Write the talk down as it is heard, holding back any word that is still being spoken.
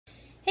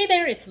Hey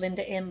there, it's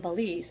Linda in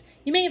Belize.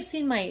 You may have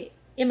seen my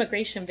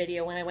immigration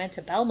video when I went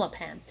to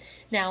Belmopan.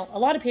 Now, a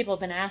lot of people have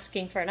been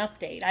asking for an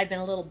update. I've been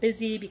a little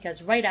busy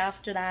because right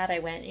after that I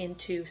went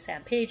into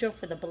San Pedro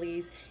for the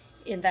Belize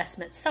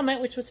Investment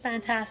Summit, which was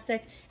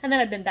fantastic. And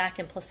then I've been back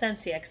in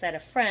Placencia because I had a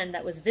friend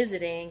that was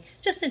visiting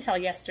just until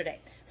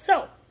yesterday.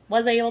 So,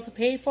 was I able to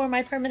pay for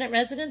my permanent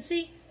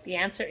residency? The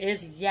answer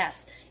is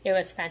yes. It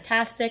was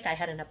fantastic. I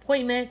had an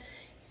appointment.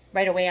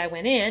 Right away I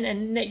went in,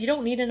 and you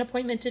don't need an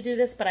appointment to do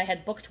this, but I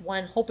had booked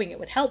one hoping it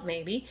would help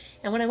maybe.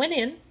 And when I went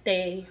in,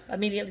 they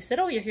immediately said,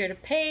 "Oh, you're here to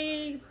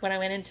pay." When I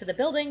went into the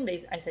building,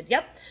 I said,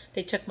 "Yep."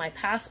 They took my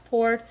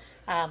passport,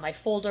 my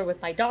folder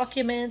with my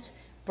documents,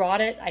 brought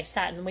it. I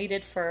sat and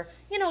waited for,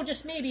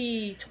 just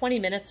maybe 20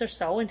 minutes or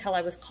so until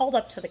I was called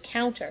up to the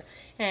counter.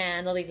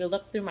 And the lady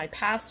looked through my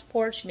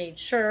passport. She made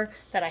sure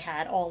that I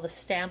had all the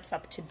stamps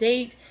up to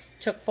date,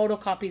 took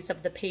photocopies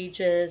of the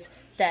pages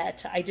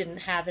that I didn't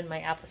have in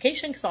my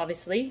application, because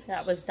obviously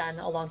that was done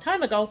a long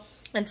time ago.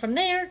 And from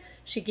there,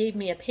 she gave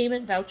me a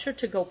payment voucher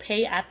to go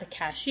pay at the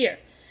cashier.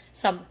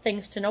 Some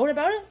things to note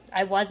about it: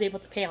 I was able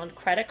to pay on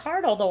credit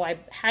card, although I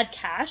had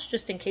cash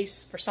just in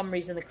case for some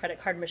reason the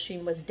credit card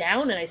machine was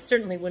down, and I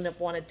certainly wouldn't have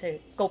wanted to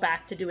go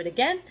back to do it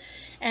again.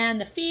 And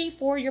the fee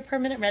for your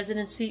permanent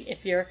residency,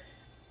 if you're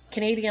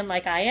Canadian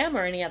like I am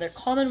or any other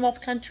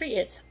Commonwealth country,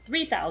 it's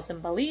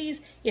 3,000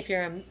 Belize. If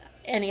you're in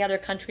any other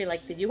country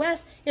like the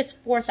US, it's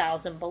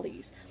 4,000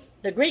 Belize.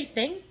 The great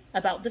thing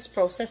about this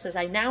process is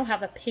I now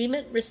have a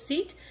payment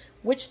receipt,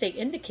 which they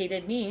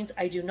indicated means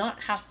I do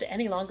not have to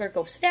any longer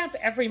go stamp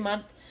every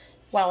month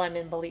while I'm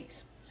in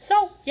Belize.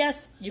 So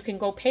yes, you can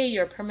go pay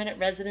your permanent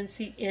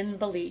residency in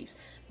Belize.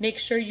 Make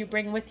sure you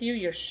bring with you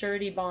your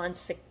surety bond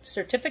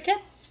certificate.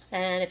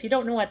 And if you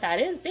don't know what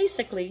that is,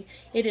 basically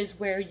it is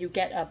where you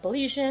get a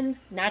Belizean,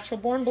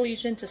 natural-born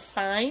Belizean, to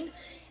sign,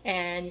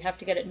 and you have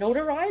to get it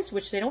notarized,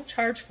 which they don't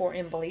charge for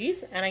in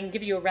Belize. And I can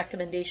give you a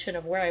recommendation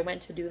of where I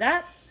went to do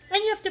that.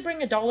 And you have to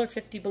bring a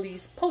 $1.50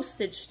 Belize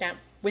postage stamp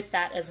with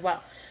that as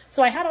well.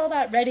 So I had all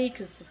that ready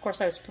because, of course,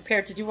 I was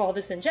prepared to do all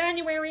this in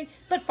January,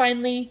 but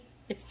finally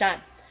it's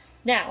done.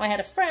 Now, I had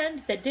a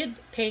friend that did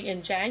pay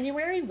in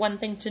January. One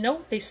thing to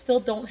note, they still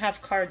don't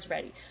have cards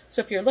ready.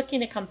 So if you're looking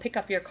to come pick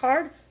up your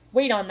card,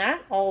 wait on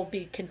that. I'll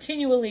be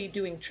continually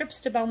doing trips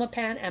to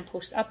Belmopan and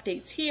post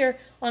updates here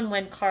on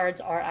when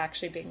cards are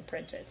actually being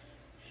printed.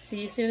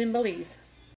 See you soon in Belize.